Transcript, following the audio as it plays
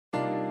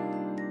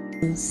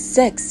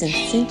Sex and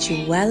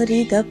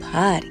Sensuality, the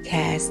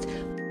podcast,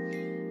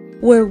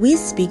 where we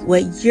speak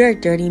what your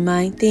dirty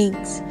mind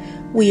thinks.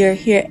 We are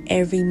here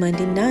every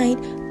Monday night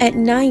at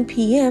 9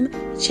 p.m.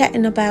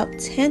 chatting about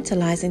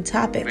tantalizing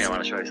topics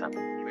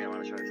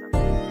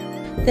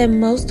that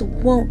most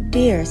won't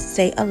dare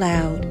say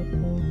aloud.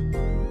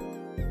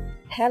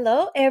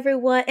 Hello,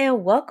 everyone,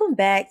 and welcome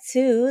back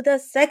to the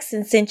Sex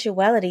and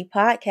Sensuality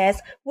podcast,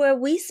 where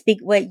we speak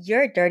what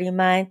your dirty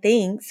mind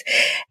thinks.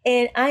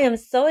 And I am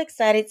so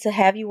excited to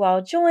have you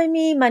all join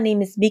me. My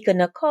name is Mika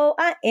Nicole.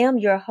 I am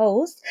your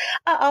host.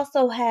 I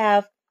also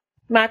have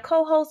my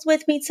co-hosts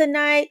with me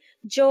tonight,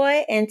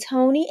 Joy and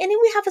Tony. And then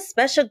we have a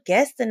special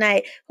guest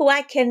tonight who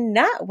I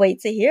cannot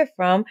wait to hear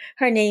from.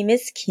 Her name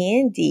is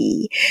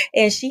Candy,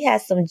 and she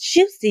has some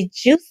juicy,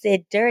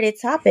 dirty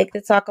topic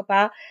to talk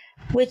about,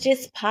 which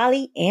is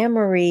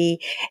polyamory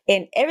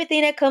and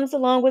everything that comes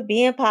along with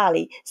being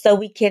poly. So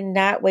we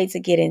cannot wait to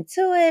get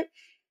into it.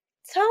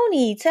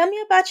 Tony, tell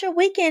me about your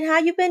weekend. How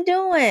you been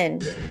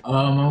doing?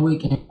 My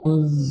weekend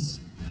was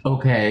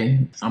okay.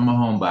 I'm a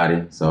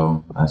homebody,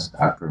 so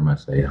I pretty much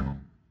stay home.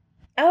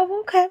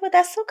 Oh, okay. Well,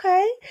 that's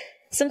okay.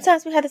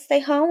 Sometimes we have to stay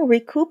home,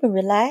 recoup, and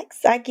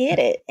relax. I get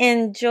it.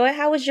 And Joy,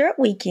 how was your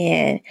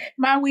weekend?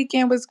 My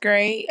weekend was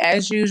great,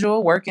 as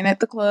usual, working at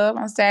the club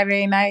on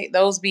Saturday night.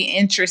 Those be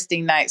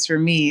interesting nights for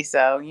me.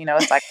 So,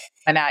 it's like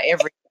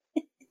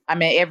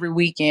every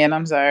weekend.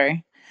 I'm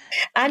sorry.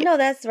 I Yeah. know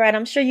that's right.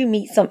 I'm sure you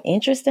meet some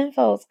interesting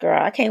folks,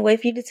 girl. I can't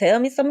wait for you to tell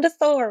me some of the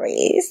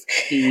stories.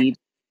 Indeed.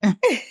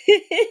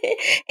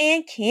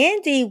 And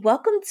Candy,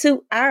 welcome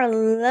to our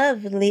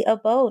lovely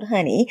abode,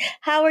 honey.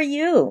 How are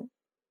you?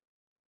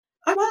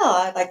 Oh, well,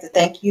 I'd like to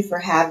thank you for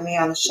having me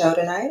on the show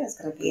tonight. It's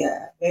going to be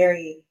a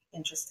very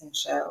interesting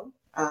show.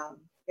 I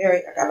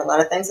got a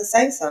lot of things to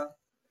say, so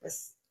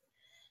just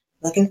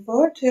looking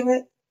forward to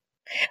it.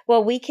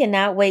 Well, we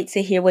cannot wait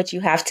to hear what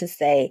you have to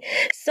say.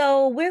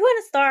 So, we're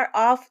going to start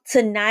off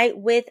tonight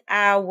with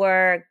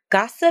our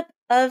gossip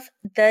of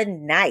the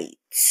night.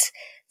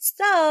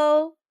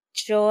 So,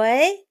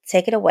 Joy,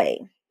 take it away.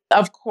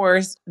 Of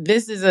course,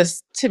 this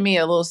is to me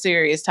a little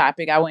serious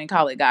topic. I wouldn't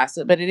call it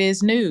gossip, but it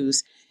is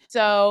news.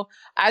 So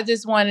I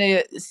just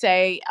wanted to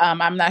say,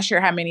 I'm not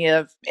sure how many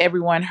of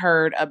everyone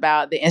heard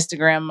about the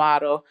Instagram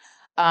model,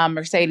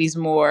 Mercedes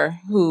Moore,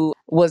 who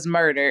was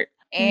murdered.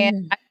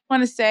 And Mm. I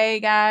want to say,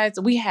 guys,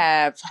 we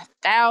have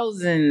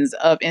thousands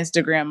of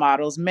Instagram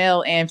models,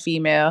 male and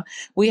female.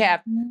 We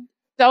have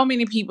so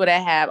many people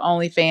that have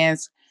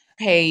OnlyFans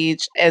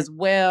page as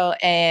well.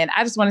 And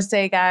I just want to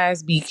say,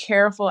 guys, be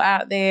careful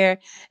out there.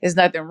 There's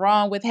nothing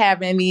wrong with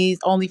having these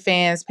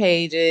OnlyFans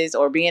pages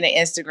or being an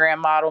Instagram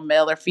model,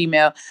 male or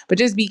female, but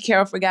just be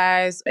careful,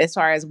 guys, as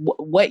far as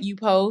what you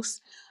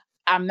post.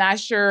 I'm not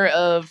sure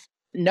of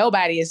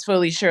Nobody is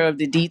fully sure of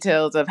the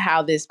details of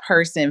how this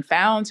person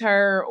found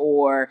her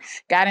or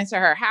got into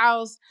her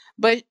house,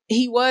 but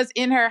he was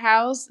in her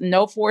house,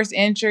 no forced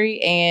entry,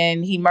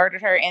 and he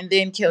murdered her and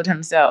then killed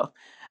himself.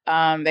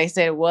 They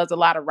said it was a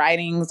lot of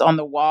writings on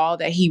the wall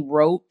that he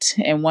wrote,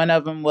 and one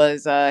of them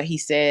was he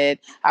said,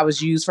 "I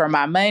was used for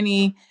my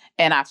money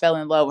and I fell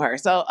in love with her."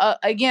 So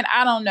again,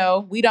 I don't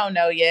know. We don't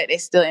know yet.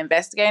 It's still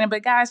investigating,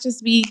 but guys,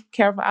 just be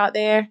careful out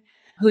there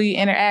who you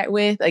interact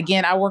with.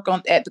 Again, I work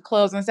at the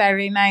clubs on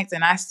Saturday nights,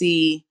 and I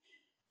see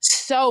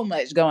so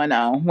much going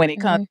on when it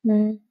comes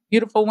to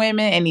beautiful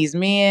women and these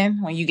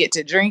men. When you get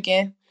to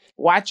drinking,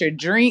 watch your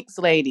drinks,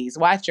 ladies.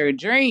 Watch your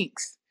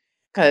drinks,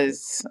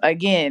 because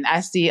again, I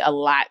see a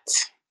lot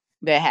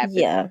that happens.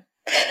 Yeah.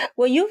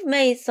 Well, you've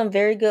made some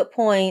very good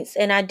points,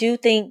 and I do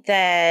think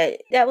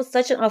that that was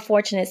such an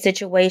unfortunate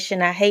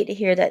situation. I hate to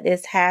hear that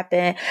this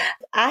happened.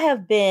 I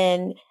have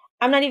been,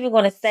 I'm not even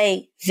going to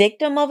say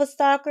victim of a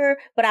stalker,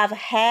 but I've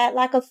had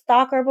like a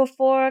stalker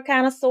before,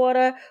 kind of, sort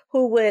of,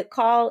 who would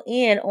call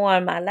in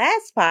on my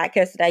last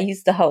podcast that I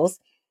used to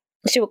host.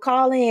 She would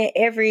call in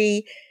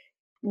every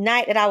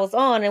night that I was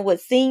on and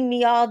would sing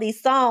me all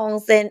these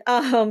songs and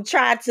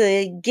try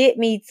to get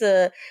me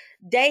to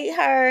date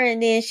her,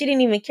 and then she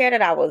didn't even care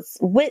that I was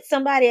with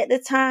somebody at the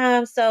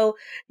time. So,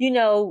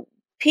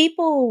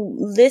 people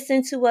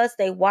listen to us,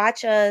 they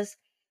watch us,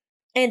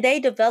 and they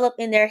develop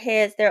in their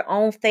heads their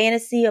own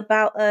fantasy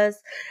about us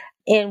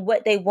and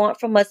what they want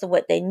from us and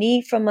what they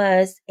need from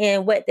us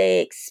and what they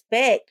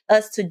expect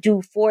us to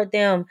do for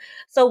them.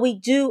 So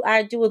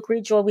I do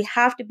agree, Joy, we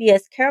have to be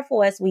as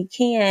careful as we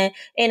can.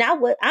 And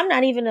I'm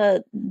not even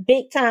a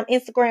big time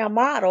Instagram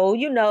model,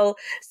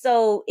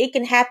 so it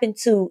can happen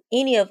to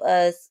any of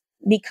us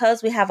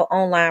because we have an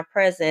online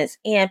presence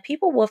and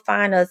people will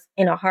find us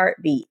in a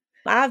heartbeat.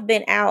 I've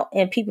been out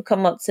and people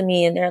come up to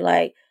me and they're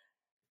like,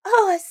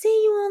 "Oh, I see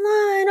you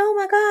online. Oh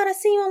my God, I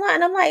see you online."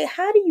 And I'm like,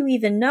 "How do you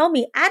even know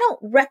me?" I don't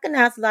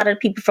recognize a lot of the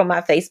people from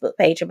my Facebook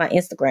page or my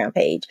Instagram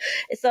page.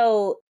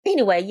 So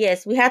anyway,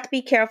 yes, we have to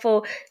be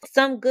careful.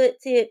 Some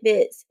good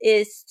tidbits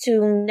is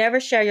to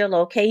never share your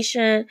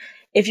location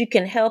if you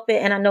can help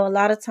it. And I know a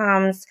lot of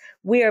times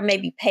we are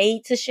maybe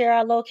paid to share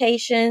our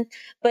location,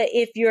 but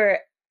if you're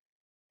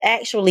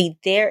actually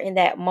there in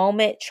that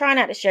moment, try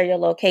not to share your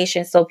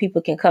location so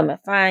people can come and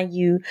find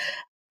you.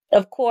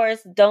 Of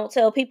course, don't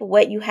tell people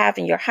what you have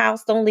in your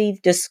house. Don't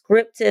leave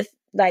descriptive,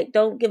 like,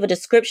 don't give a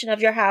description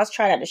of your house.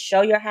 Try not to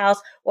show your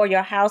house or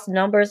your house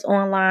numbers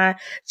online.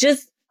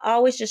 Just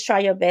always just try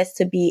your best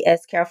to be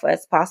as careful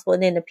as possible.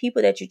 And then the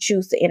people that you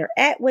choose to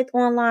interact with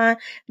online,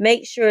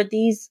 make sure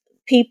these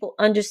people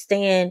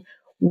understand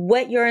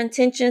what your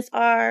intentions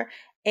are,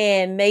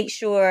 and make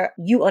sure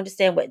you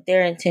understand what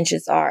their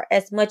intentions are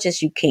as much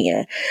as you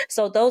can.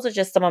 So those are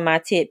just some of my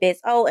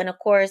tidbits. Oh, and of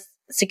course,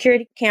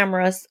 security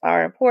cameras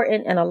are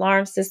important, and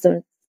alarm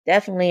system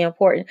definitely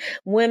important.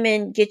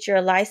 Women, get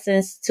your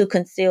license to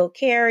conceal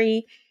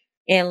carry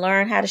and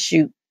learn how to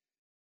shoot.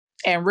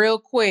 And real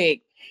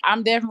quick,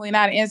 I'm definitely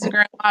not an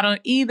Instagram model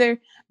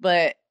either,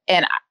 but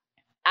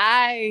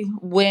I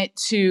went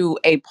to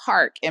a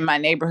park in my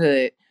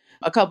neighborhood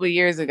a couple of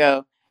years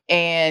ago.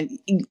 And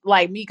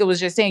like Mika was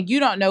just saying, you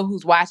don't know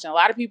who's watching. A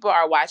lot of people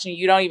are watching.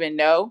 You don't even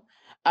know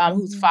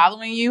who's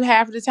following you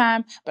half of the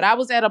time. But I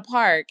was at a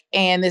park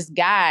and this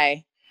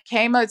guy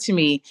came up to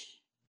me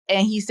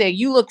and he said,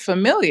 "You look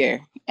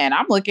familiar." And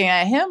I'm looking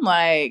at him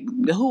like,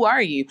 "Who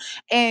are you?"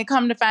 And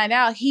come to find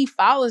out, he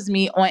follows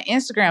me on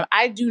Instagram.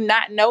 I do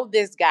not know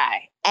this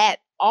guy at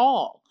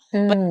all.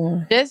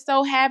 But just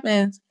so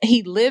happens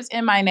he lives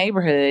in my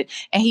neighborhood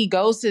and he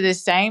goes to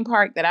this same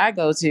park that I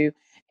go to.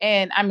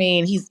 And I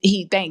mean,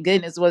 he thank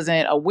goodness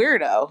wasn't a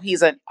weirdo.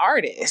 He's an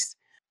artist.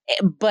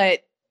 But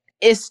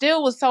it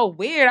still was so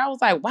weird. I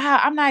was like, wow,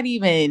 I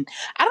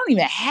don't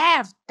even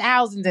have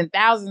thousands and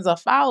thousands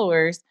of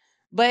followers.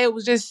 But it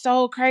was just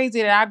so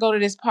crazy that I go to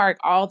this park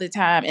all the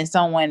time and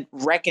someone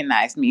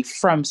recognized me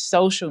from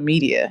social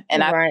media.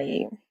 And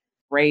Right.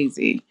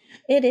 Crazy.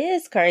 It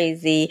is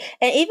crazy.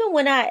 And even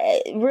when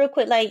real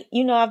quick, like,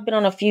 I've been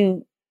on a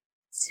few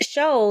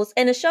shows,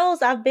 and the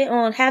shows I've been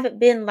on haven't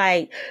been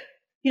like,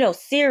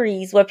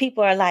 series where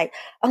people are like,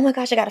 oh my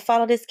gosh, I got to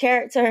follow this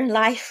character in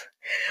life.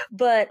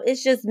 But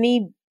it's just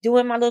me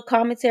doing my little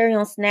commentary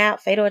on Snap,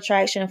 Fatal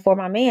Attraction, For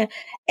My Man.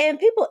 And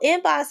people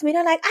inbox me,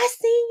 they're like, I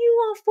seen you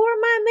on For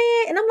My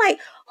Man. And I'm like,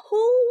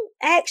 who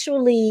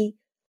actually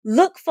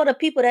look for the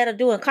people that are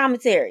doing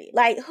commentary?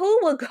 Like, who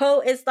would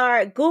go and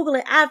start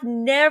Googling? I've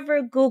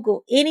never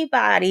Googled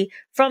anybody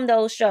from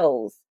those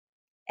shows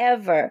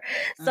ever.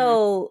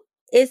 So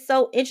it's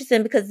so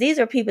interesting because these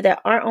are people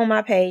that aren't on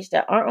my page,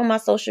 that aren't on my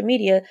social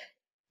media,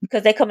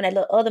 because they come in that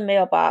little other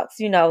mailbox,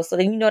 so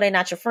then they're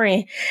not your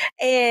friend.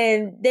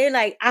 And they're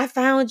like, I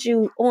found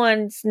you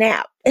on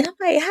Snap. And I'm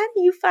like, how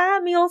do you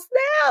find me on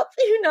Snap?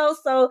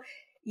 So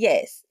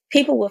yes,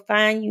 people will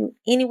find you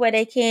any way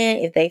they can.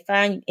 If they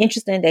find you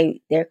interesting,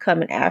 they're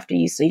coming after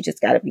you. So you just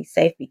got to be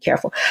safe, be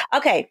careful.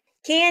 Okay,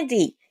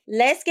 Candy,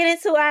 let's get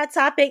into our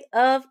topic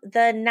of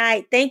the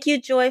night. Thank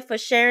you, Joy, for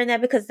sharing that,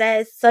 because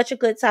that is such a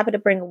good topic to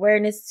bring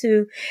awareness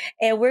to.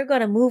 And we're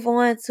going to move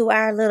on to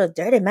our little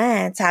dirty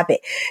mind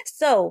topic.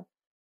 So,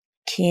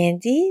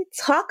 Candy,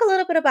 talk a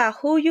little bit about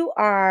who you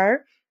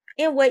are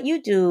and what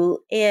you do.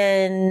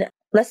 And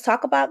let's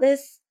talk about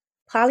this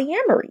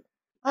polyamory.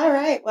 All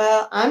right.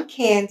 Well, I'm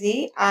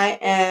Candy. I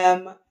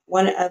am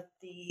one of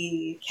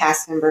the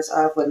cast members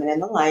of Women in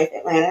the Life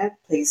Atlanta.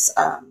 Please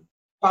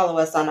follow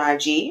us on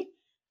IG.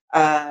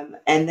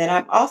 And then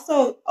I'm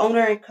also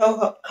owner and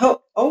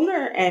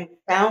co-owner and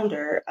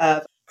founder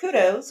of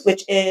Kudos,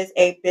 which is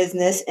a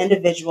business,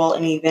 individual,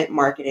 and event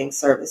marketing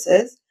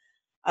services.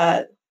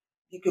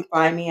 You can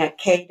find me at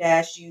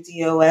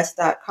k-udos.com.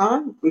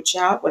 Reach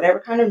out, whatever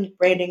kind of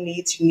branding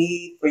needs you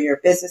need for your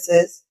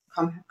businesses.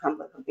 Come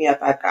look me up.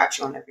 I've got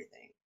you on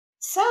everything.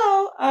 So,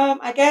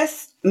 I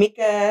guess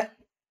Mika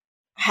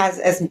has,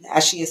 as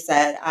she has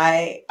said,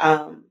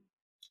 I'm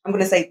going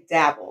to say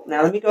dabble.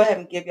 Now, let me go ahead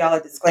and give y'all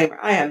a disclaimer.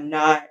 I am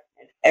not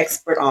an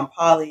expert on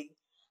poly.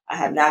 I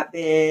have not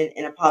been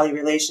in a poly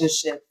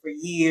relationship for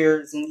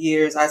years and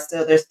years.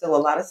 There's still a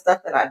lot of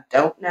stuff that I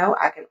don't know.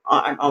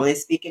 I'm only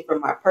speaking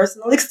from my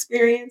personal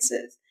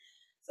experiences.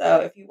 So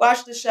if you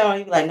watch the show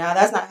and you're like, nah,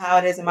 that's not how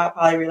it is in my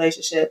poly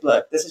relationship.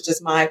 Look, this is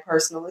just my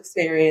personal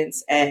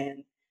experience,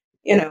 and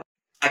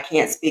I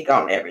can't speak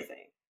on everything.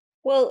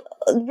 Well,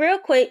 real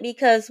quick,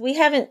 because we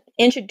haven't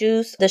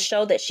introduced the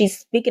show that she's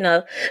speaking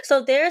of.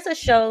 So there's a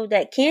show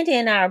that Candy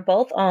and I are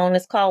both on.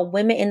 It's called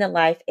Women in the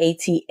Life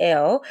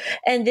ATL.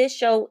 And this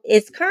show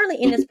is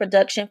currently in its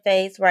production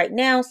phase right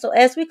now. So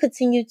as we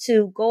continue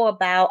to go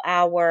about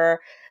our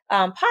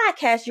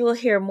podcast, you will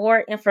hear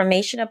more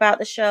information about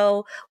the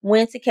show,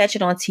 when to catch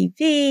it on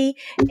TV,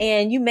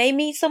 and you may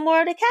meet some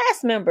more of the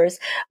cast members.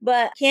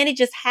 But Candy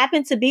just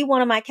happened to be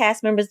one of my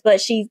cast members, but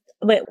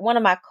one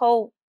of my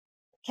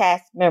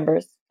cast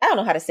members. I don't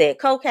know how to say it,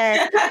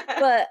 co-cast.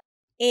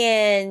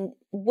 And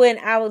when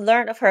I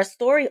learned of her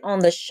story on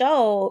the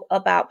show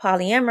about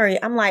polyamory,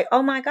 I'm like,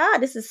 oh my God,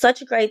 this is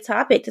such a great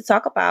topic to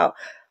talk about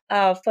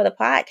for the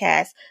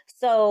podcast.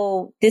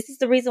 So this is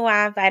the reason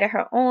why I invited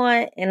her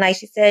on. And like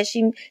she said,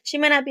 she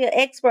may not be an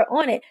expert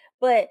on it,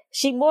 but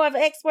she's more of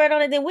an expert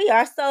on it than we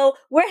are. So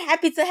we're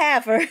happy to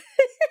have her.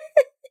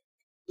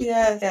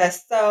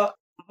 Yes. So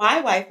my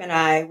wife and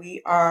I,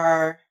 we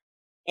are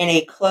in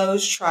a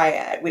closed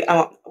triad.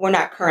 We're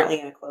not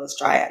currently in a closed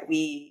triad.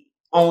 We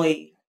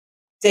only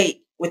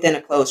date within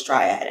a closed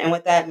triad. And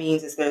what that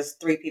means is there's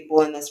 3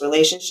 people in this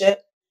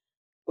relationship.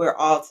 We're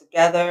all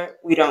together.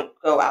 We don't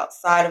go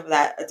outside of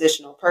that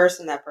additional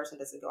person. That person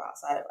doesn't go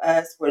outside of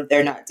us. Where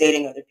they're not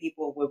dating other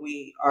people. When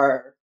we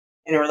are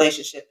in a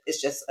relationship, it's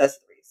just us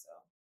 3. So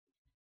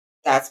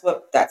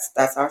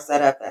that's our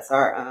setup. That's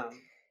the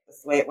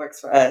way it works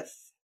for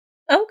us.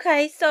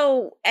 Okay,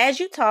 so as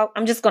you talk,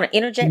 I'm just going to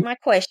interject my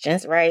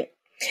questions, right?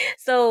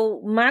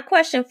 So my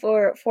question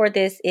for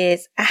this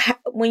is,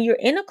 when you're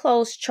in a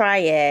closed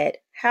triad,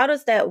 how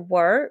does that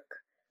work?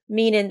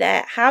 Meaning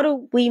that, how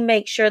do we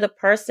make sure the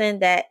person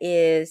that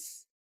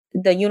is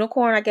the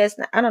unicorn, I guess,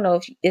 I don't know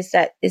if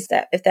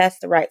that's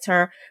the right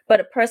term, but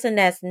a person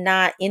that's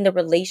not in the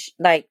relation,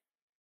 like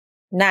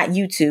not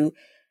you two,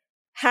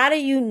 how do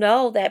you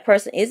know that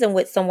person isn't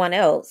with someone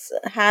else?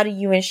 How do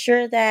you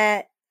ensure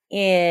that?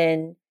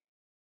 And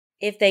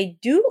if they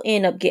do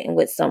end up getting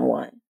with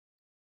someone,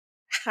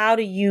 how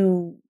do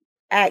you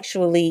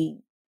actually,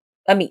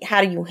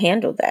 how do you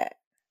handle that?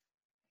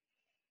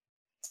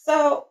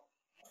 So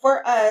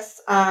for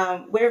us,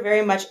 we're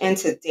very much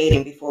into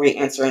dating before we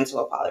enter into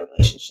a poly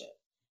relationship.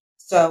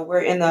 So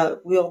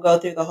we'll go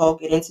through the whole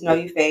getting to know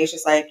you phase.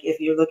 Just like if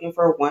you're looking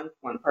for one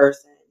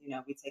person,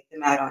 we take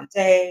them out on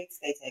dates,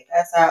 they take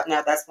us out.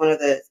 Now that's one of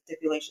the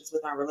stipulations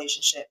with our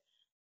relationship.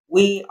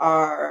 We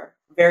are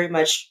very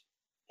much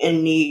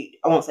in need.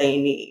 I won't say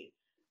in need.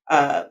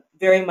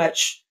 Very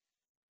much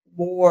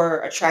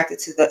more attracted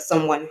to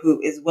someone who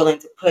is willing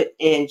to put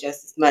in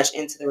just as much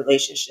into the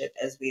relationship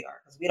as we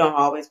are, because we don't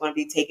always want to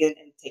be taking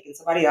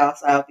somebody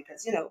else out,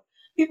 because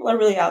people are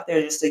really out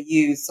there just to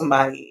use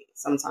somebody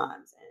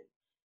sometimes. And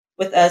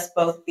with us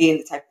both being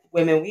the type of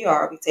women we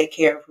are, we take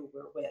care of who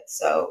we're with,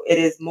 so it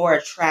is more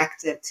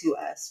attractive to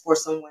us for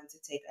someone to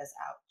take us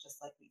out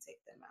just like we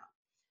take them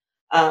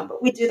out.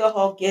 But we do the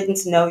whole getting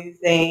to know you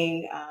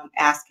thing,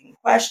 asking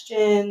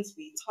questions,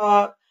 we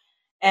talk.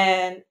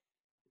 And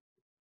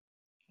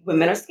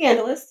women are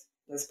scandalous.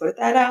 Let's put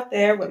that out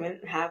there.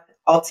 Women have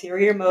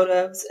ulterior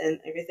motives and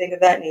everything of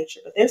that nature,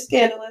 but they're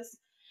scandalous.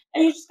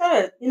 And you just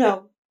gotta,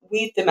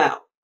 weed them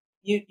out.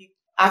 You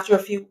after a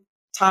few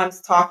times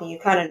talking, you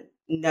kind of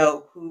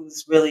know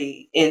who's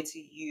really into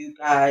you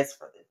guys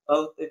for the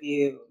both of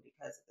you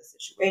because of the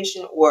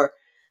situation, or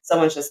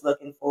someone's just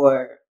looking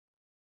for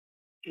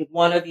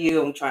one of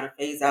you and trying to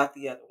phase out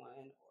the other one,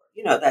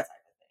 or that type of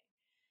thing.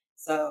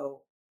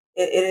 So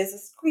it is a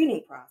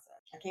screening process.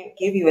 I can't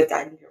give you a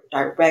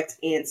direct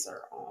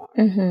answer on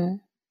that.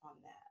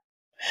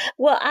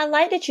 Well, I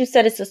like that you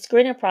said it's a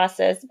screening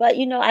process, but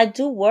I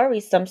do worry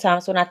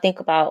sometimes when I think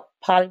about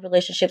poly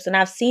relationships, and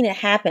I've seen it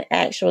happen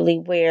actually,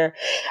 where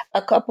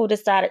a couple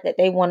decided that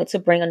they wanted to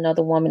bring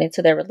another woman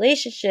into their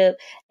relationship,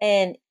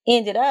 and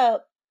ended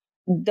up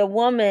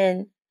one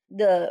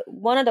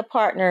of the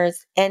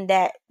partners and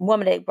that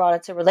woman they brought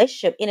into a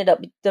relationship ended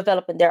up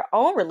developing their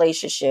own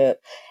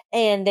relationship,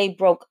 and they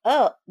broke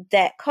up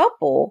that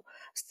couple.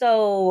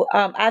 So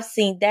I've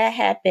seen that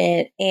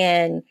happen,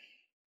 and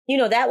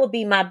that would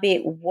be my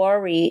big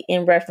worry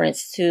in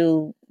reference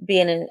to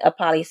being in a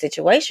poly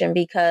situation,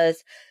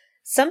 because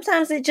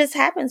sometimes it just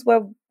happens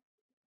where,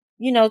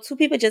 two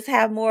people just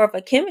have more of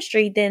a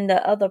chemistry than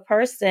the other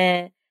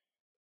person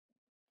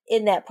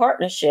in that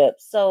partnership.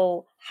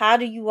 So how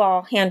do you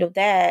all handle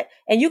that?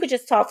 And you could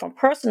just talk from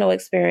personal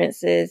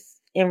experiences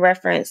in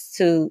reference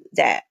to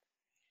that.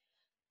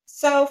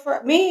 So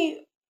for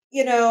me,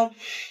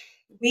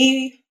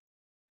 we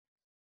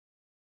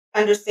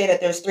understand that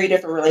there's 3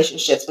 different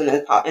relationships in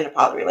a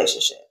poly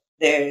relationship.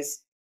 There's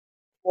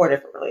 4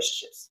 different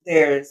relationships.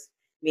 There's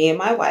me and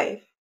my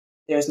wife.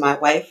 There's my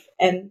wife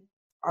and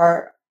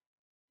our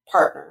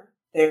partner.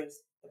 There's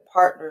the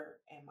partner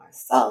and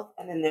myself,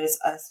 and then there's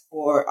us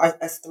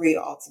 3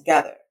 all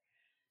together.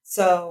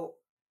 So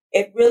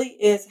it really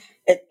is.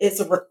 It's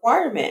a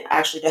requirement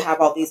actually to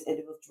have all these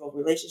individual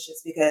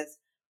relationships, because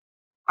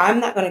I'm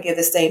not going to give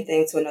the same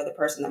thing to another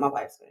person that my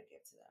wife's going to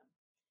give to them.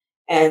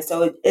 And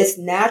so it's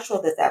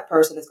natural that that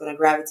person is going to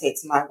gravitate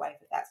to my wife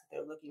if that's what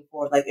they're looking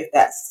for. Like if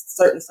that's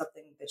certain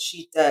something that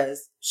she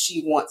does,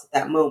 she wants at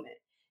that moment.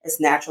 It's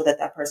natural that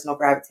that person will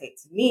gravitate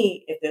to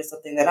me if there's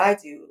something that I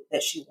do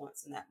that she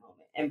wants in that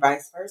moment, and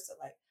vice versa.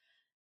 Like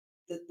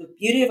the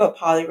beauty of a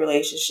poly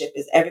relationship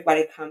is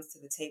everybody comes to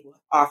the table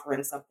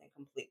offering something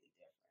completely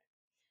different.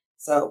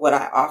 So what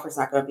I offer is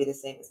not going to be the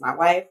same as my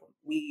wife.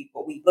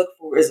 What we look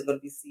for isn't going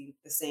to be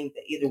the same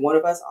that either one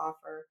of us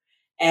offer,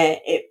 and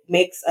it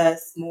makes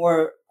us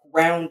more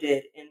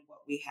grounded in what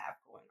we have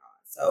going on.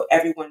 So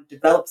everyone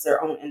develops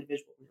their own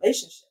individual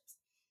relationships.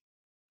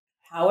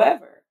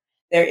 However,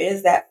 there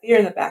is that fear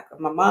in the back of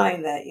my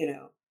mind that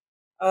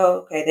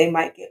oh, okay, they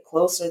might get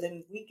closer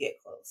than we get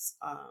close.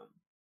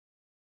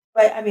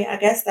 But I mean, I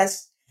guess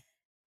that's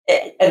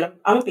it. And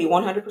I'm gonna be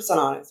 100%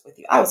 honest with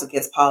you. I was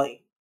against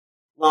poly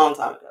long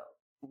time ago.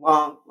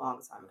 Long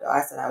time ago.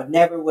 I said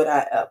would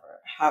I ever.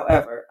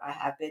 However, I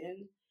have been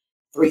in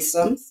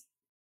threesomes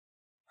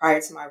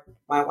prior to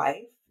my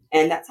wife.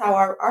 And that's how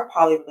our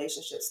poly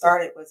relationship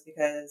started, was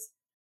because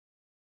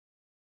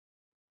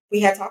we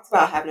had talked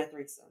about having a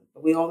threesome,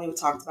 but we only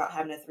talked about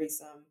having a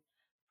threesome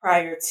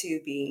prior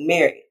to being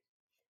married.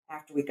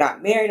 After we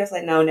got married, I was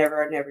like, no,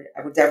 never, never.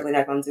 I was definitely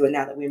not going to do it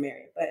now that we're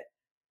married. But,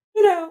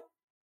 you know,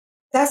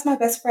 that's my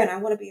best friend. I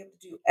want to be able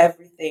to do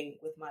everything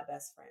with my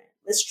best friend.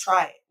 Let's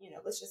try it.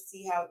 Let's just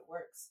see how it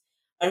works.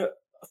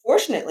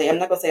 Unfortunately, I'm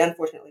not going to say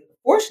unfortunately, but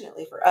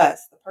fortunately for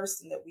us, the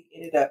person that we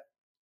ended up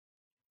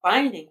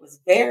finding was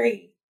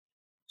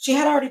she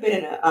had already been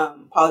in a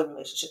poly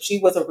relationship. She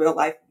was a real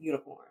life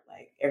unicorn.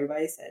 Like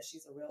everybody says,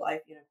 she's a real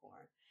life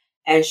unicorn.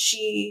 And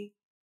she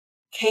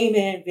came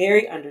in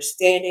very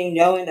understanding,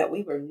 knowing that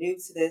we were new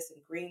to this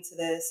and green to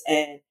this,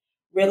 and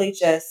really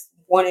just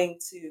wanting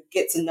to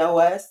get to know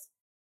us.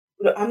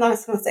 I'm not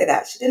going to say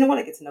that. She didn't want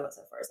to get to know us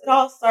at first. It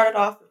all started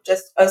off with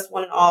just us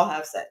wanting to all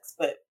have sex,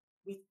 but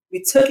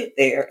we took it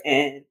there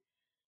and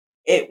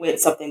it went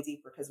something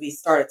deeper because we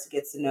started to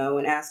get to know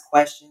and ask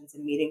questions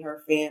and meeting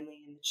her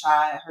family and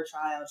her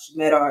child. She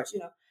met ours,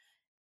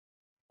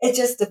 it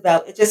just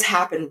developed. It just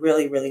happened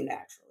really, really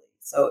naturally.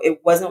 So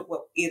it wasn't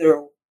what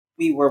either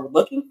we were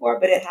looking for,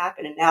 but it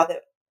happened. And now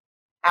that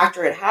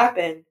after it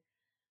happened,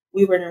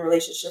 we were in a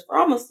relationship for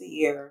almost a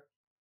year.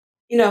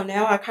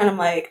 Now I kind of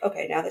like,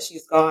 okay, now that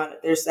she's gone,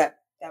 there's that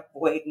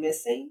void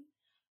missing.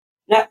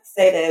 Not to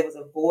say that it was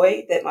a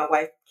void that my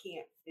wife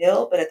can't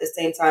fill, but at the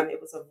same time,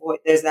 it was a void.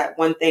 There's that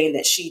one thing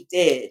that she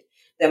did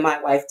that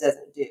my wife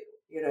doesn't do,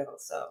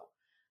 so,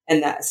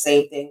 and that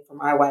same thing for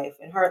my wife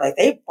and her, like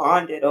they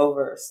bonded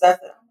over stuff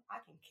that I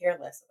can care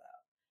less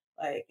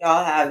about. Like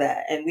y'all have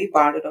that. And we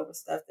bonded over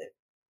stuff that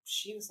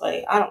she was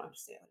like, I don't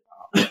understand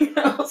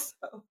at all,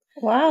 so.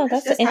 Wow,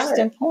 that's an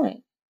interesting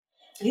point.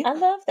 Yeah. I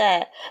love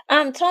that.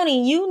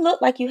 Tony, you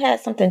look like you had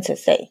something to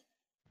say.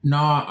 No,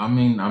 I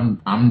mean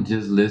I'm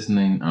just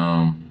listening.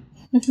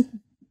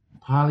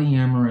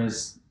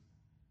 Polyamorous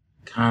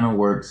kind of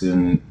works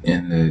in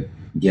the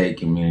gay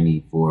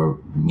community for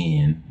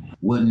men.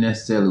 Wouldn't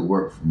necessarily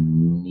work for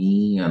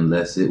me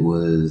unless it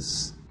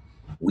was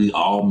we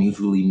all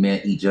mutually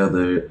met each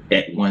other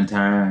at one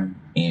time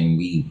and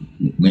we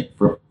went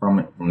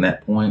from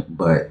that point.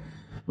 But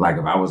like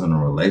if I was in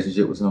a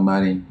relationship with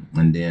somebody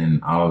and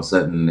then all of a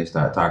sudden they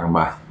start talking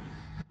about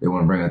they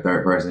want to bring a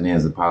third person in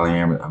as a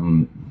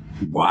polyamorous,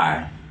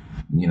 why?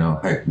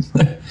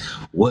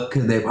 What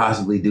could they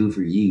possibly do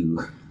for you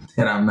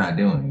that I'm not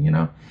doing?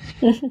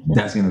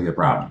 That's going to be a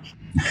problem.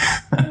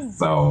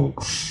 So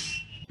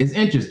it's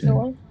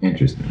interesting.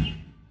 Interesting.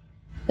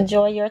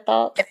 Enjoy your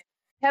thoughts.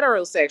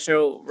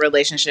 Heterosexual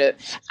relationship.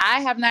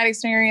 I have not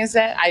experienced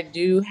that. I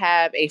do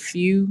have a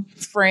few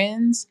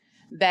friends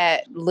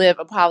that live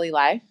a poly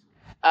life.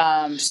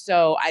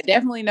 So I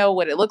definitely know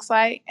what it looks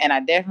like, and I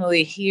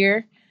definitely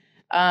hear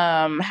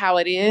how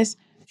it is.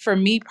 For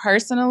me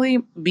personally,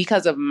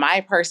 because of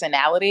my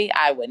personality,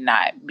 I would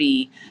not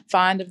be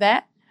fond of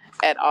that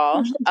at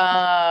all.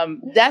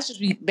 That's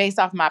just based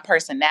off my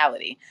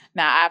personality.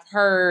 Now, I've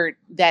heard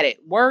that it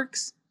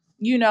works,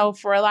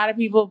 for a lot of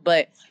people,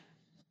 but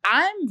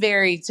I'm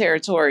very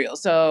territorial.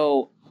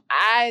 So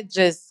I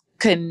just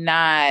could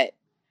not.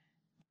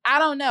 I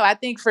don't know. I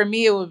think for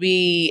me, it would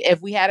be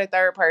if we had a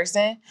third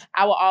person,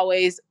 I would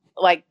always,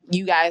 like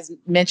you guys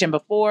mentioned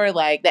before,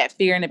 like that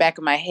fear in the back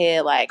of my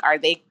head, like, are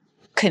they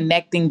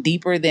connecting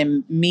deeper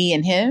than me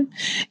and him?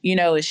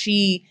 Is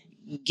she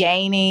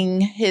gaining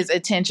his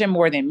attention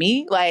more than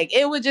me? Like,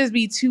 it would just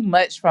be too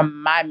much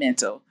from my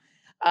mental.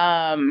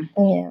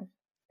 Yeah.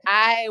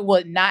 I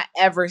would not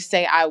ever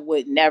say I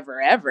would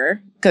never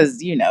ever, because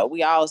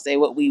we all say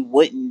what we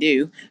wouldn't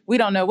do. We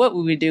don't know what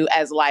we would do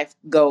as life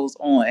goes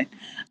on,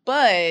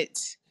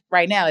 but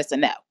right now it's a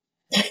no.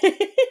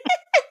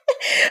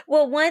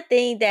 Well, one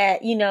thing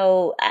that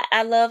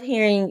I love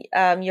hearing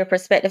your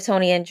perspective,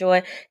 Tony and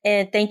Joy,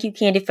 and thank you,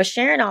 Candy, for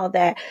sharing all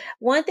that.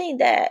 One thing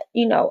that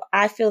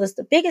I feel is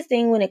the biggest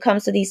thing when it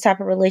comes to these type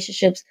of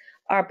relationships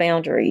are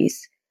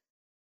boundaries.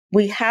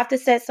 We have to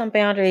set some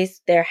boundaries.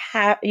 There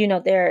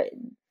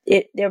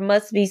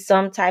must be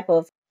some type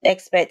of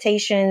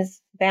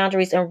expectations,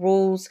 boundaries, and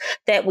rules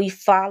that we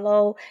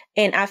follow.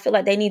 And I feel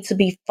like they need to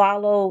be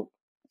followed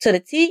to the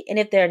T. And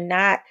if they're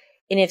not,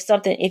 and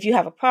if you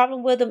have a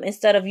problem with them,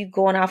 instead of you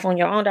going off on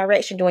your own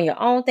direction, doing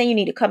your own thing, you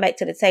need to come back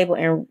to the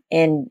table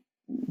and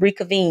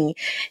reconvene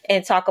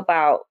and talk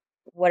about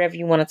whatever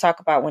you want to talk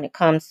about when it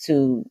comes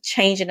to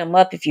changing them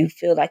up if you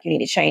feel like you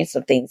need to change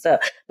some things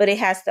up. But it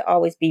has to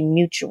always be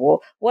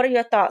mutual. What are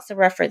your thoughts in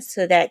reference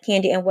to that,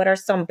 Candy? And what are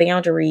some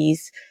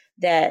boundaries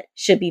that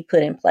should be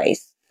put in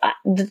place?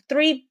 The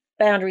 3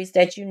 boundaries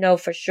that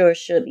for sure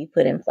should be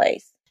put in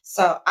place.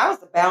 So I was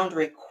the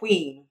boundary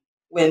queen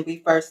when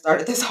we first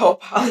started this whole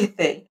poly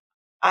thing.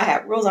 I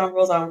had rules on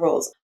rules on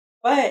rules.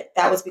 But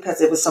that was because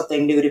it was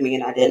something new to me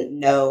and I didn't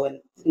know and,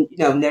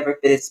 never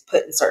been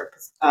put in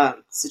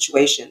certain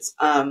situations.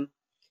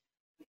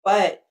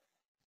 But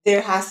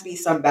there has to be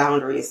some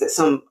boundaries, that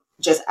some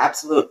just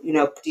absolute,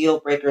 deal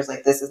breakers,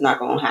 like this is not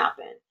going to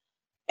happen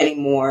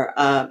anymore.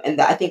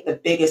 And I think the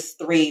biggest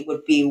 3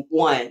 would be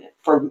one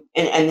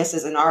and this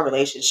is in our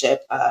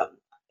relationship.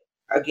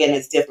 Again,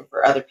 it's different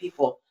for other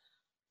people.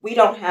 We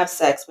don't have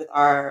sex with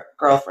our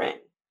girlfriend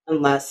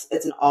unless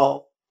it's an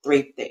all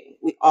 3 thing.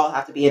 We all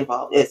have to be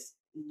involved. It's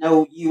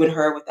no you and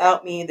her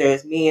without me.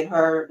 There's me and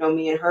her, no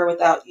me and her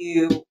without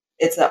you.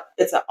 It's a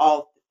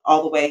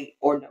all the way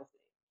or no.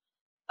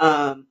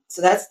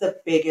 So that's the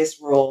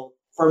biggest rule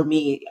for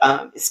me,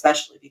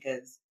 especially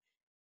because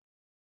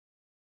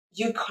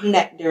you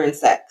connect during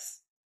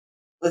sex.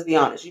 Let's be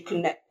honest, you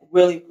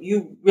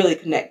really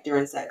connect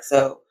during sex.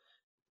 So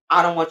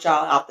I don't want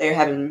y'all out there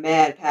having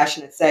mad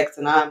passionate sex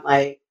and I'm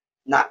like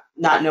not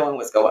knowing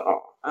what's going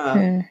on.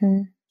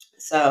 Mm-hmm.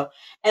 So,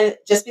 and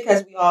just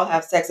because we all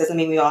have sex doesn't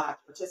mean we all have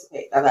to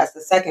participate. Now that's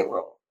the second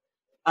rule.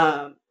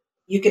 Um,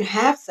 you can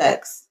have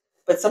sex,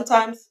 but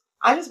sometimes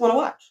I just want to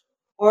watch,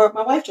 or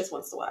my wife just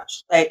wants to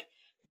watch. Like,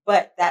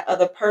 but that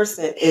other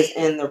person is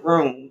in the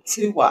room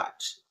to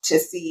watch to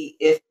see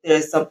if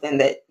there's something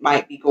that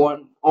might be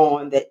going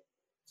on that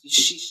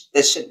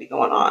shouldn't be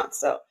going on.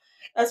 So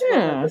that's rule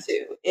number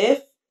two.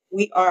 If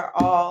we are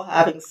all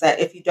having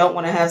sex, if you don't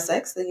want to have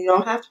sex, then you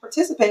don't have to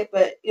participate.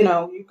 But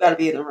you've got to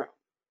be in the room.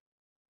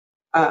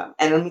 And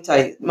let me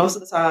tell you, most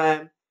of the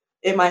time,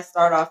 it might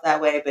start off that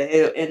way, but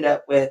it'll end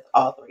up with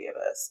all three of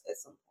us at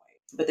some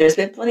point. But there's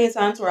been plenty of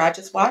times where I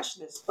just watched,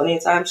 and there's plenty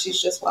of times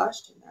she's just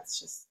watched, and that's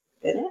just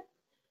been it.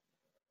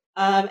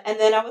 And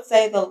then I would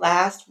say the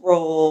last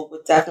rule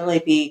would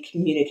definitely be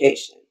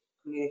communication.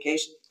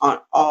 Communication on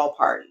all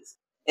parties.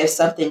 If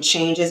something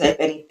changes, if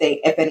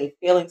any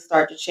feelings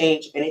start to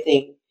change, if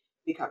anything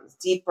becomes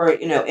deeper,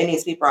 it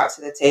needs to be brought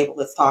to the table.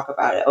 Let's talk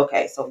about it.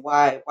 Okay, so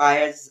why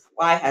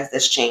has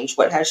this changed?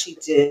 What has she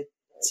did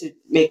to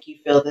make you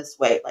feel this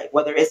way? Like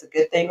whether it's a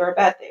good thing or a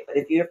bad thing. But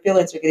if your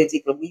feelings are getting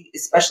deeper, we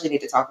especially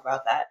need to talk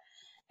about that.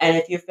 And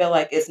if you feel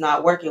like it's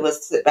not working,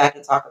 let's sit back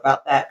and talk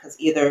about that because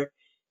either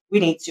we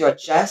need to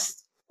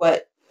adjust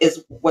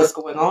what's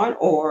going on,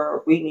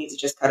 or we need to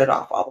just cut it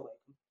off all the way.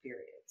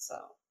 Period. So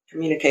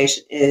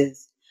communication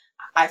is,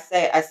 I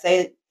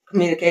say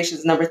communication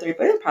is number 3,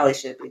 but it probably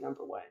should be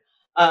number 1.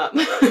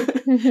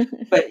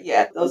 But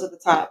yeah, those are the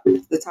top.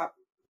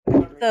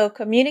 So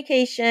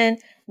communication,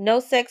 no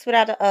sex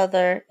without the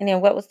other, and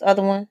then what was the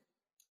other one?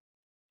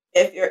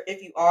 If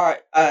you are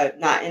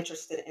not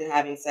interested in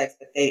having sex,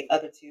 but the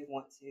other two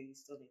want to, you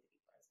still need to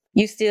be present.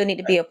 You still need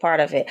to be a part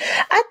of it.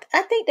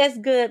 I think that's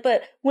good.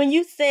 But when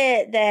you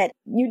said that,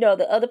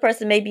 the other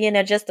person may be in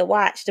there just to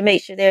watch to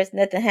make sure there's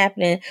nothing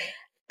happening,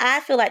 I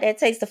feel like that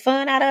takes the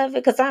fun out of it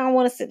because I don't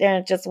want to sit there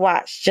and just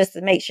watch just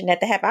to make sure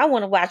nothing happens. I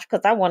want to watch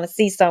because I want to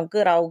see some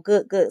good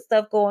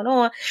stuff going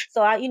on.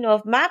 So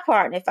if my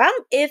partner,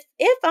 if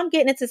I'm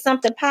getting into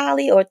something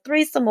poly or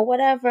threesome or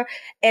whatever,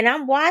 and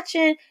I'm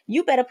watching,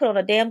 you better put on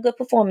a damn good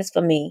performance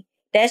for me.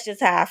 That's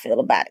just how I feel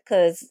about it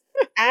because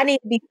I need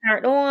to be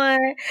turned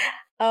on.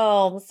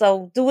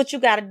 So do what you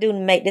got to do to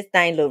make this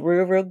thing look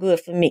real, real good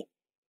for me.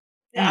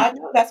 Yeah, I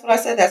know. That's what I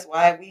said. That's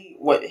why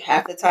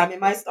half the time it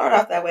might start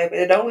off that way, but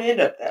it don't end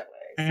up that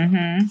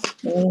way.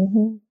 So.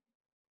 Mm-hmm.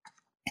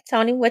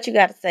 Tony, what you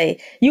got to say?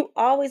 You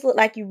always look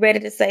like you're ready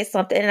to say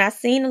something, and I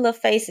seen the little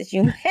faces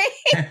you made.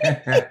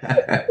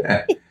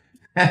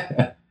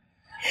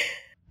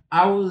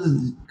 I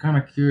was kind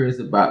of curious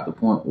about the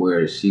point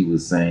where she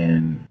was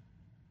saying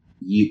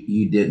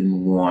you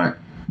didn't want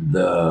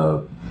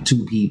the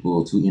two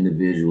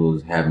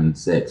individuals having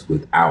sex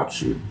without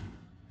you.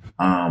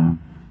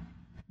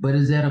 But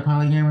is that a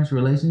polyamorous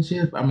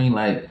relationship? I mean,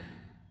 like,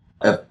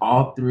 if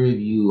all three of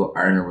you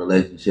are in a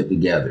relationship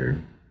together,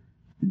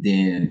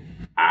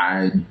 then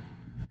I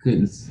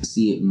couldn't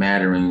see it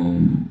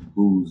mattering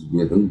who's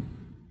with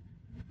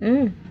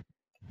who.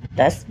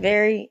 That's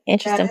very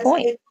interesting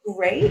point. That is a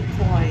great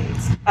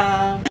point.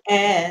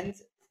 And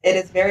it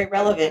is very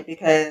relevant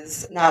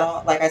because not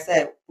all, like I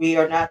said, we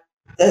are not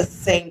the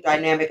same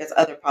dynamic as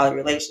other poly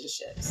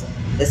relationships.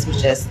 This was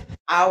just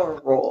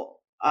our role.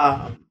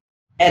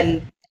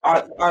 And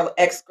our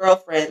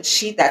ex-girlfriend,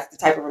 that's the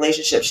type of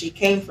relationship she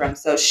came from.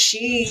 So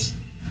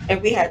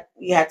and we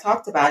had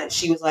talked about it.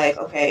 She was like,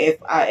 okay,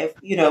 if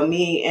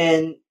me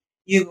and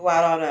you go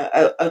out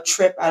on a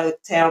trip out of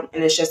town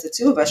and it's just the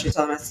two of us, you're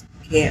telling us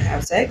we can't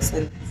have sex.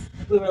 And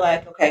we were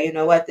like, okay, you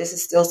know what? This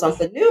is still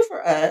something new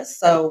for us.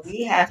 So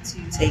we have to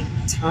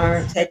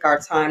take our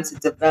time to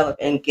develop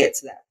and get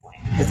to that point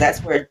because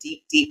that's where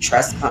deep, deep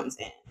trust comes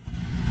in.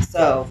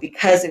 So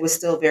because it was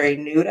still very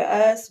new to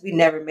us, we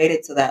never made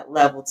it to that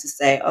level to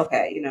say,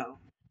 okay,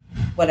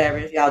 whatever,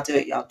 if y'all do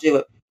it, y'all do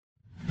it.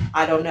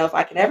 I don't know if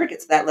I can ever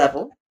get to that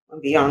level, I'll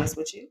be honest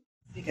with you,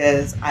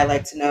 because I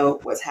like to know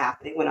what's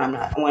happening when I'm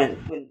not,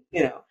 when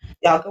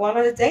y'all go out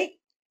on a date,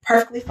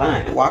 perfectly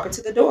fine. Walk her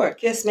to the door,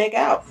 kiss, make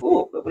out,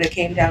 cool. But when it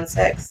came down to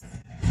sex,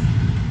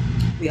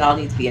 we all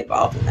need to be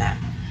involved in that.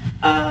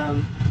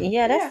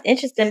 That's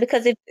interesting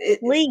because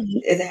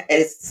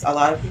it's a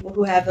lot of people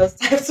who have those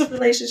types of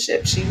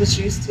relationships. She was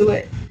used to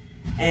it.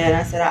 And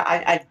I said,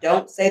 I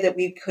don't say that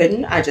we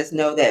couldn't. I just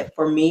know that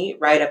for me,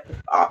 right up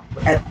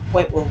at the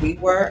point where we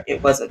were,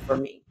 it wasn't for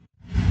me.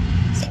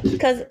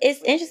 Because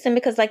it's interesting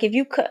because like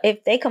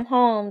if they come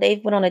home, they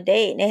went on a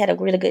date and they had a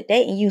really good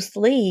date and you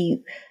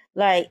sleep,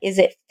 like, is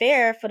it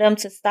fair for them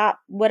to stop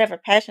whatever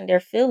passion they're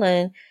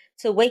feeling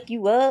to wake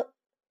you up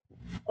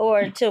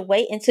or to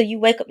wait until you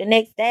wake up the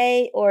next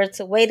day, or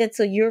to wait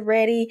until you're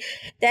ready.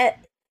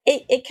 That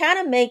it kind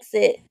of makes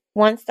it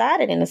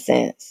one-sided in a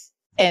sense.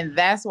 And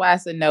that's why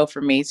it's a no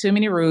for me. Too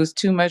many rules,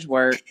 too much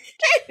work.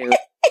 Can't do it.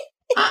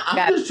 I'm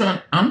Got just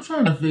trying. I'm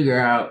trying to figure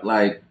out,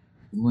 like,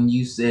 when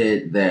you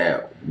said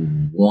that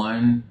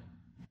one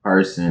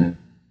person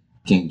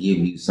can give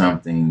you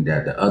something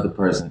that the other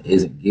person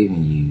isn't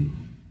giving you.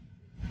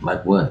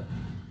 Like what?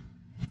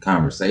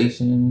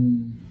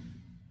 Conversation,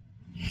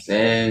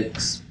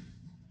 sex.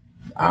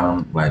 I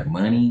don't like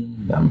money.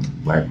 I'm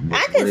like,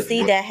 I can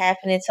see that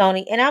happening,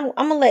 Tony. And I'm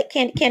gonna let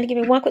Candy give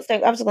me one quick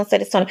second. I was just gonna say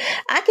this, Tony.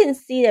 I can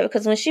see that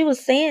because when she was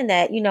saying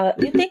that,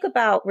 you think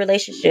about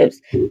relationships.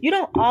 You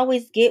don't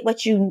always get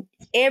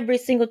every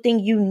single thing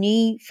you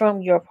need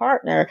from your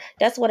partner.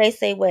 That's what they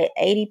say. What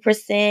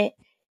 80%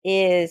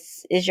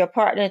 is your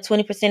partner,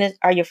 20%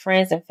 are your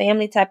friends and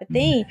family type of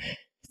thing.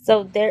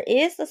 So there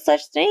is a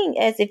such thing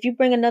as if you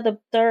bring another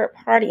third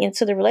party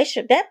into the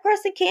relationship, that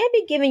person can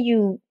be giving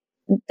you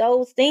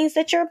those things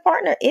that your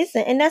partner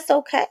isn't, and that's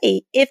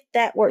okay if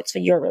that works for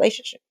your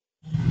relationship.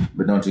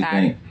 But don't you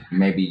think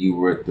maybe you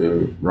were with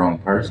the wrong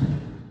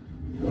person?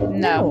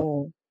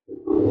 no.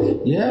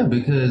 Yeah,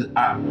 because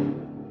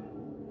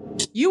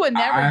You would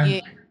never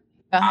get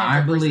 100%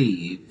 I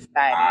believe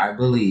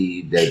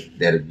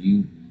that if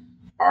you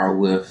are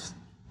with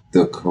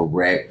the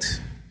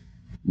correct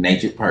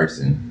natured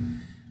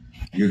person,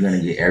 you're gonna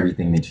get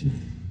everything that you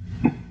need.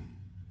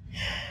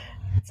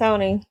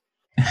 Tony,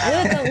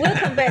 we'll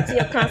come back to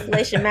your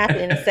constellation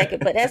mapping in a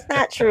second, but that's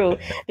not true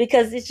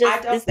because it's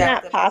not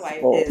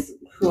possible. My wife is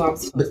who I'm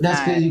supposed But that's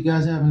because you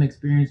guys haven't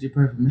experienced your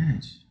perfect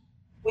match.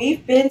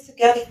 We've been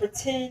together for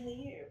 10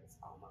 years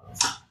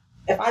almost.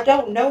 If I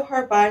don't know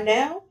her by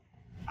now,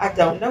 I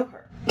don't know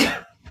her.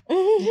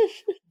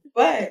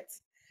 But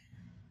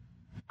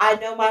I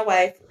know my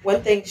wife.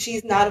 One thing,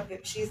 she's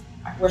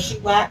where she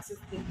lacks is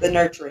the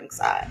nurturing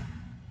side.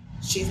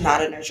 She's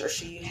not a nurturer.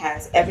 She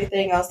has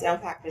everything else down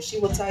packed, and she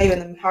will tell you in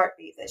the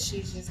heartbeat that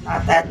she's just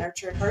not that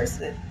nurturing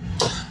person.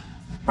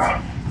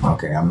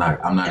 Okay, I'm not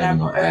even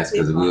gonna ask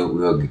because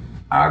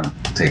I'll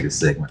take a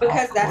segment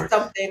because that's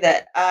something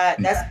that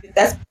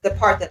that's the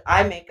part that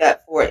I make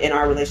up for in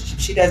our relationship.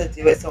 She doesn't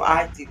do it, so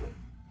I do it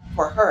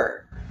for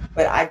her.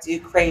 But I do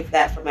crave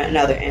that from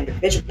another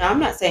individual. Now, I'm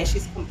not saying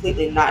she's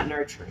completely not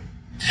nurturing.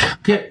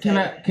 Can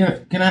I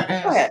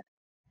ask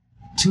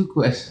two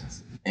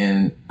questions?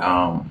 And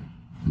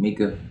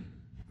Mika,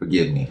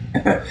 forgive me.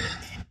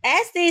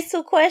 Ask these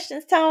two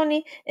questions,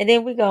 Tony, and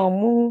then we're gonna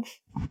move.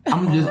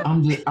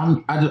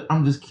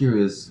 I'm just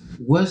curious.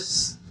 What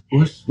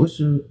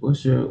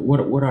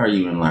are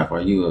you in life?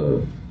 Are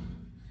you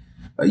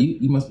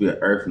you must be an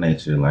Earth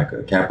nature, like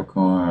a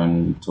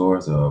Capricorn,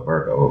 Taurus, or a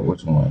Virgo.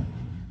 Which one?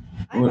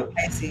 I'm a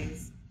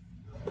Pisces.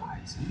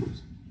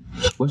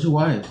 What's your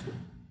wife?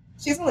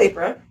 She's a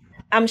Libra.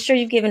 I'm sure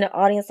you've given the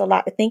audience a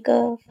lot to think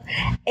of.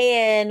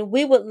 And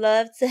we would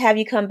love to have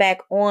you come back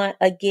on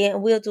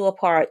again. We'll do a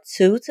part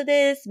 2 to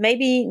this.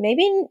 Maybe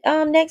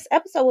next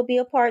episode will be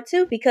a part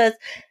 2 because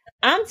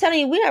I'm telling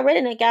you, we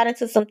already got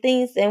into some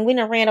things and we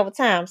done ran over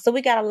time. So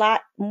we got a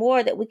lot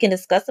more that we can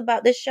discuss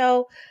about this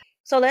show.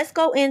 So let's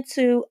go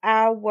into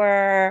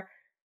our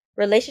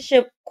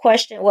relationship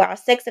question, or our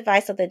sex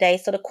advice of the day.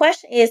 So the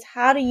question is,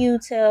 how do you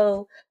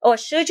tell, or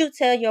should you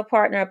tell your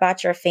partner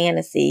about your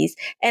fantasies?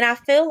 And I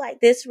feel like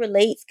this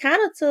relates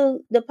kind of to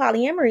the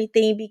polyamory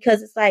thing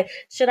because it's like,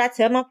 should I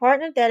tell my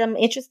partner that I'm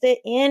interested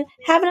in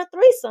having a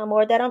threesome,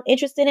 or that I'm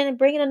interested in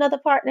bringing another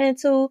person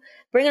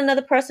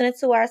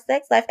into our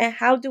sex life? And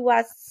how do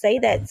I say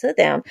that to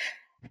them?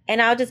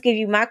 And I'll just give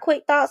you my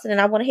quick thoughts, and then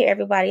I want to hear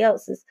everybody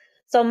else's.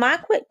 So my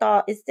quick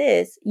thought is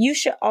this: you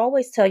should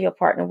always tell your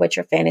partner what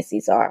your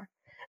fantasies are,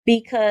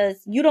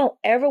 because you don't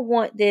ever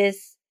want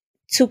this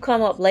to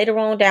come up later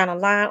on down the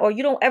line, or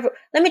you don't ever,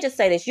 let me just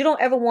say this, you don't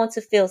ever want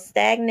to feel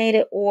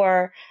stagnated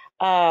or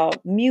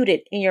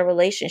muted in your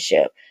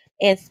relationship,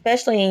 and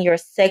especially in your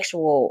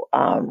sexual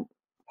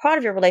part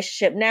of your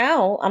relationship.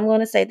 Now, I'm going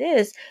to say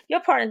this: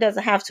 your partner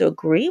doesn't have to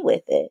agree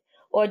with it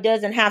or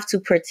doesn't have to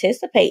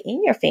participate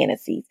in your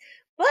fantasies.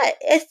 But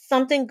it's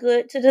something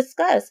good to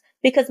discuss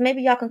because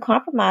maybe y'all can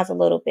compromise a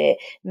little bit.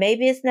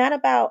 Maybe it's not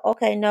about,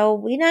 okay, no,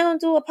 we're not going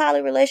to do a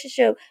poly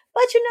relationship,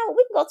 but we can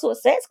go to a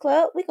sex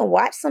club. We can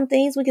watch some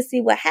things. We can see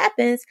what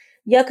happens.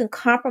 Y'all can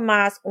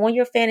compromise on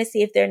your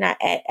fantasy if they're not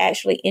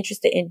actually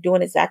interested in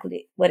doing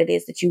exactly what it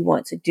is that you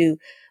want to do.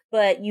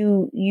 But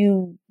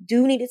you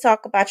do need to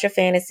talk about your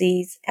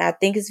fantasies. I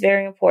think it's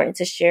very important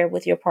to share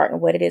with your partner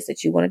what it is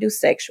that you want to do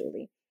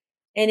sexually.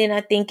 And then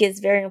I think it's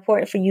very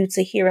important for you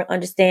to hear and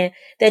understand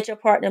that your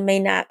partner may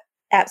not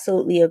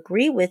absolutely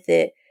agree with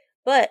it,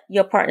 but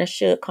your partner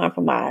should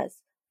compromise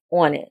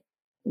on it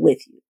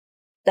with you.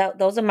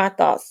 Those are my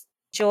thoughts.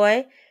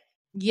 Joy?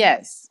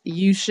 Yes,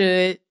 you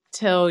should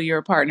tell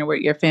your partner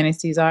what your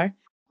fantasies are.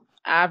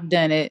 I've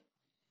done it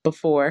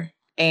before,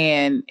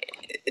 and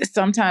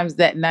sometimes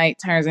that night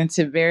turns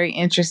into very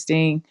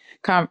interesting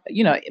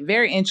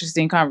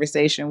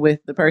conversation with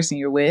the person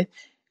you're with.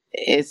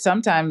 it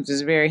sometimes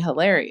is very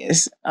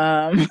hilarious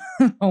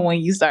when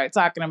you start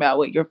talking about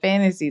what your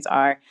fantasies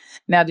are.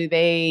 Now, do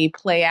they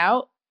play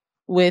out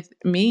with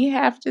me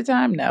half the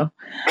time? No,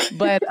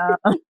 but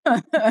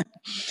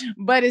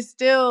but it's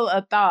still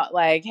a thought.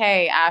 Like,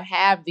 hey, I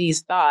have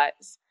these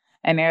thoughts,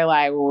 and they're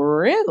like,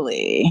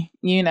 really,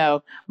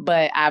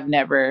 But I've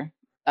never.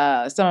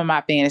 Some of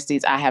my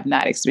fantasies I have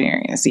not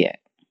experienced yet.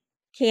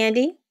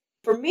 Candy?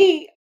 For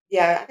me,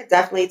 yeah, I could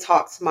definitely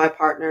talk to my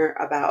partner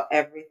about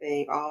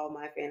everything, all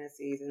my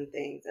fantasies and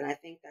things. And I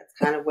think that's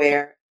kind of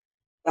where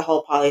the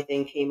whole poly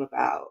thing came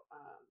about.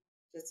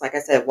 Just like I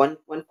said, one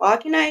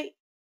foggy night,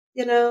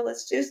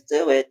 let's just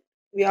do it.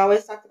 We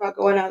always talked about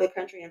going out of the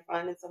country and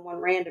finding someone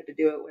random to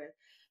do it with.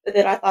 But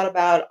then I thought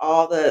about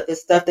all the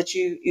stuff that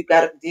you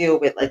got to deal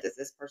with. Like, does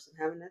this person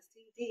have an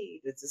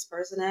STD? Does this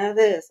person have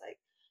this? Like,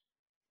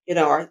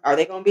 are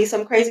they going to be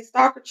some crazy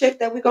stalker chick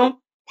that we're going to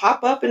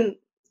pop up and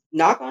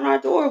knock on our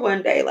door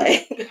one day?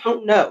 Like, I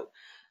don't know.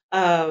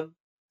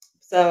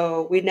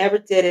 So we never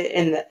did it.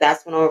 And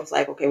that's when I was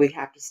like, okay, we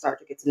have to start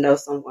to get to know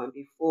someone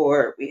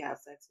before we have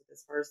sex with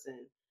this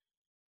person.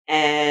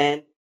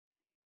 And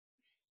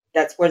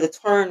that's where the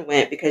turn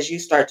went, because we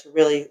started to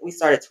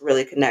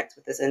really connect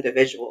with this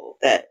individual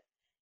that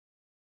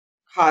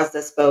caused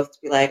us both to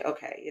be like,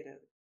 okay,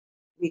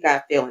 we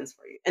got feelings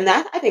for you. And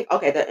that, I think,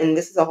 okay, and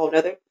this is a whole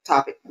nother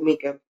topic,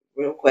 Mika,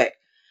 real quick.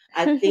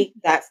 I think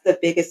that's the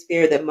biggest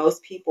fear that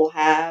most people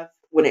have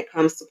when it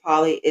comes to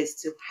poly, is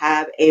to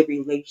have a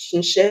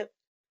relationship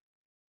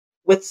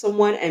with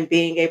someone and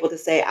being able to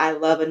say, I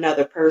love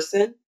another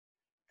person.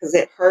 Because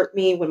it hurt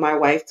me when my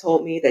wife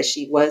told me that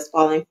she was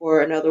falling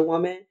for another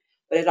woman,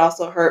 but it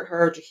also hurt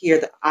her to hear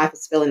that I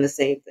was feeling the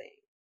same thing.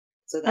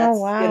 So Oh, that's,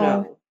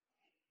 wow.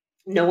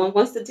 no one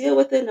wants to deal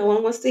with it. No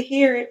one wants to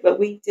hear it, but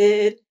we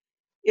did.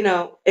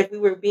 If we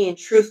were being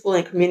truthful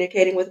and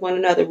communicating with one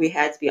another, we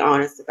had to be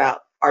honest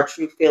about our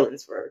true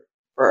feelings for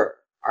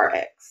our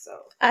ex. So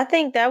I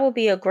think that would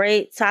be a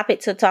great topic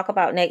to talk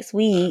about next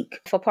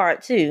week for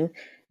part 2.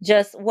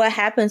 Just what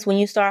happens when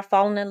you start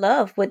falling in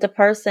love with the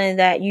person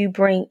that you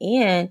bring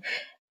in.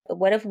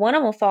 What if one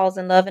of them falls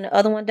in love and the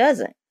other one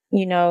doesn't?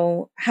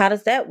 How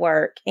does that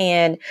work?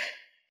 And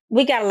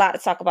we got a lot to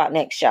talk about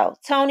next show.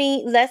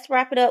 Tony, let's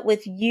wrap it up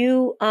with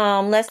you.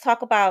 Let's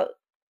talk about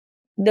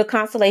the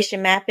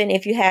constellation mapping.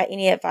 If you had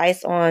any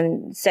advice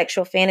on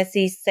sexual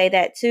fantasies, say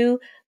that too.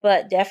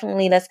 But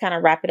definitely let's kind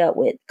of wrap it up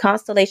with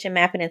constellation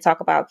mapping and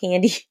talk about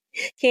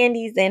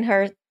Candy's and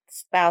her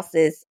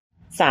spouse's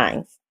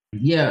signs.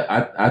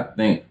 Yeah, I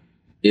think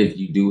if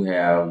you do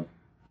have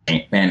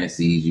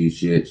fantasies, you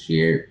should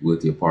share it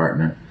with your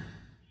partner.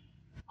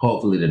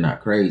 Hopefully they're not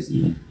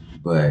crazy,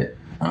 but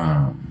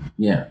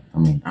yeah, I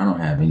mean, I don't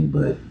have any,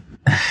 but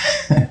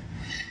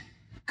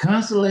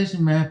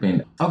constellation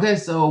mapping. Okay,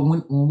 so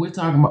when we're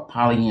talking about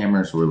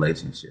polyamorous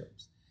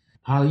relationships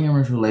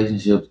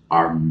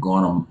are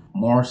gonna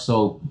more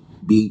so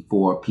be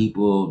for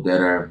people that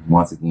are,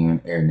 once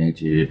again, air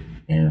natured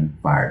and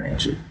fire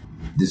natured.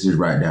 This is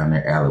right down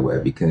their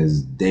alleyway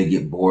because they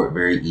get bored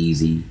very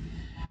easy.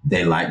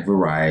 They like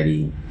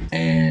variety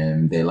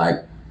and they like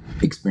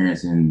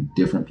experiencing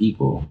different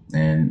people,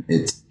 and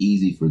it's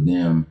easy for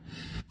them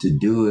to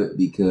do it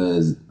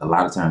because a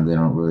lot of times they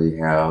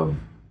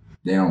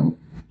don't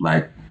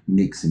like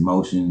mix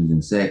emotions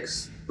and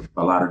sex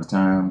a lot of the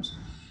times,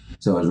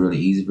 so it's really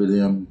easy for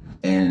them.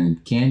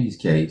 And Candy's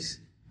case,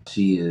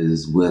 she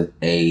is with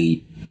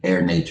a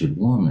air natured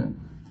woman,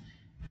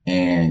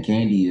 and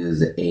Candy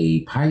is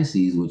a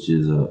Pisces, which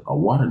is a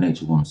water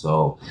nature woman.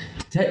 So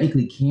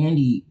technically,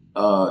 Candy,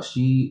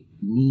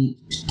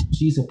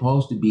 she's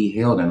supposed to be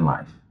held in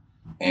life,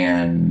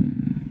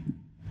 and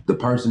the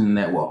person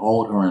that will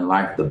hold her in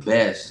life the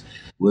best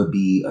would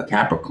be a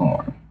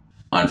Capricorn.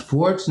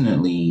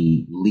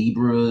 Unfortunately,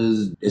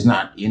 Libras, it's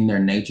not in their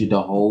nature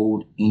to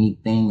hold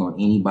anything or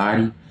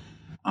anybody.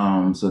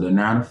 So they're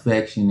not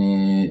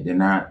affectionate. They're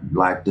not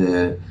like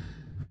the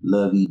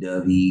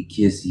lovey-dovey,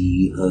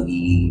 kissy,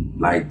 huggy,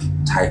 like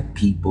type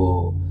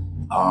people.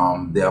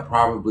 They'll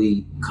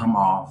probably come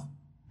off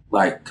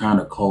like kind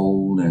of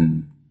cold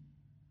and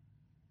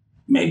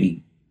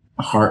maybe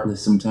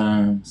heartless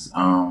sometimes.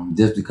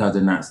 Just because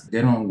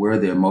they don't wear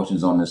their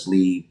emotions on their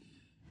sleeve,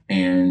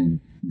 and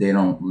they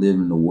don't live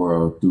in the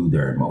world through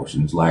their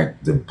emotions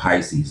like the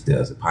Pisces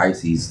does. The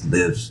Pisces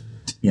lives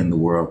in the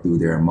world through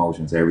their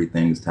emotions.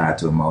 Everything's tied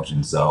to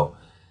emotions. So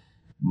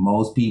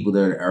most people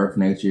that are earth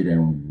natured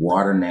and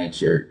water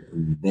natured,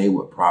 they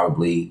would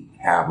probably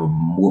have a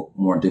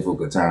more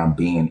difficult time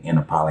being in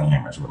a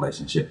polyamorous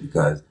relationship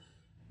because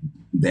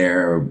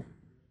their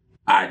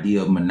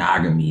idea of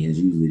monogamy is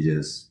usually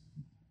just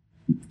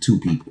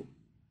 2 people.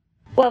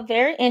 Well,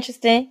 very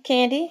interesting,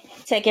 Candy.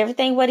 Take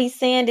everything he's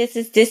saying. This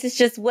is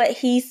just what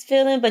he's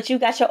feeling, but you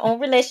got your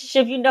own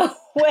relationship. You know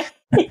what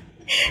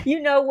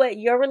You know what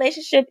your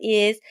relationship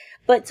is.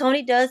 But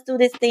Tony does do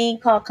this thing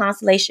called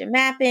constellation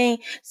mapping.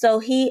 So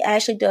he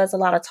actually does a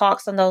lot of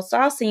talks on those. So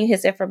I'll send you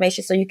his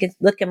information so you can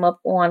look him up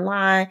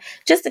online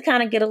just to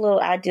kind of get a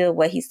little idea of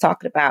what he's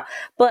talking about.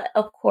 But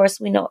of course,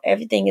 we know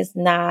everything is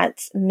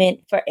not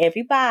meant for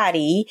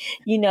everybody.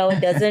 You know,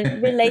 it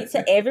doesn't relate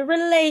to every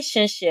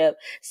relationship.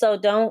 So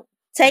don't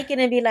take it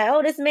and be like,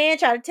 oh, this man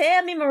tried to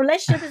tell me my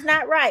relationship is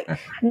not right.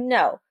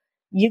 No,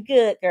 you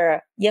good, girl.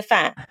 You're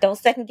fine. Don't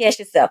second guess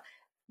yourself.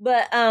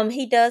 But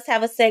he does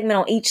have a segment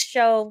on each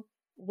show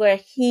where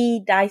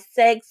he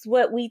dissects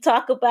what we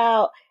talk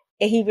about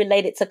and he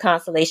related to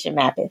constellation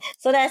mapping.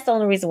 So that's the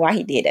only reason why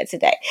he did that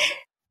today.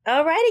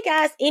 Alrighty,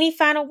 guys. Any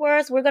final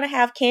words? We're going to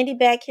have Candy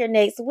back here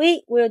next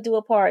week. We'll do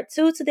a part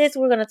 2 to this.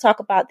 We're going to talk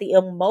about the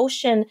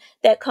emotion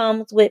that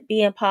comes with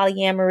being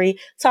polyamory,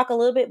 talk a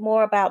little bit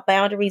more about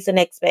boundaries and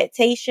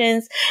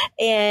expectations,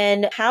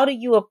 and how do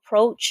you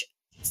approach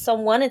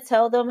someone and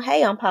tell them,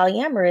 hey, I'm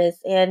polyamorous,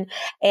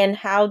 and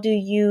how do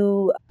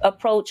you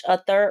approach a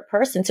third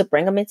person to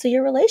bring them into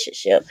your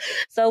relationship.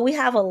 So we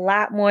have a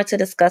lot more to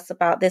discuss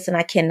about this, and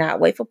I cannot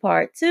wait for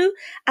part 2.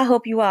 I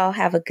hope you all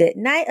have a good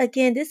night.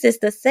 Again, this is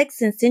the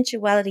Sex and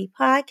Sensuality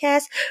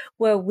Podcast,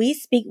 where we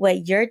speak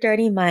what your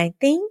dirty mind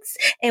thinks,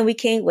 and we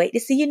can't wait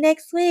to see you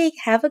next week.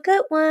 Have a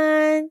good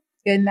one.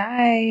 Good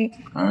night.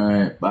 All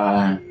right,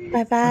 bye.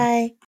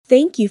 Bye-bye.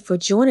 Thank you for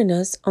joining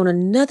us on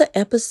another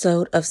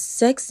episode of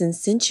Sex and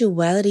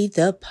Sensuality,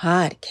 the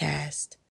podcast.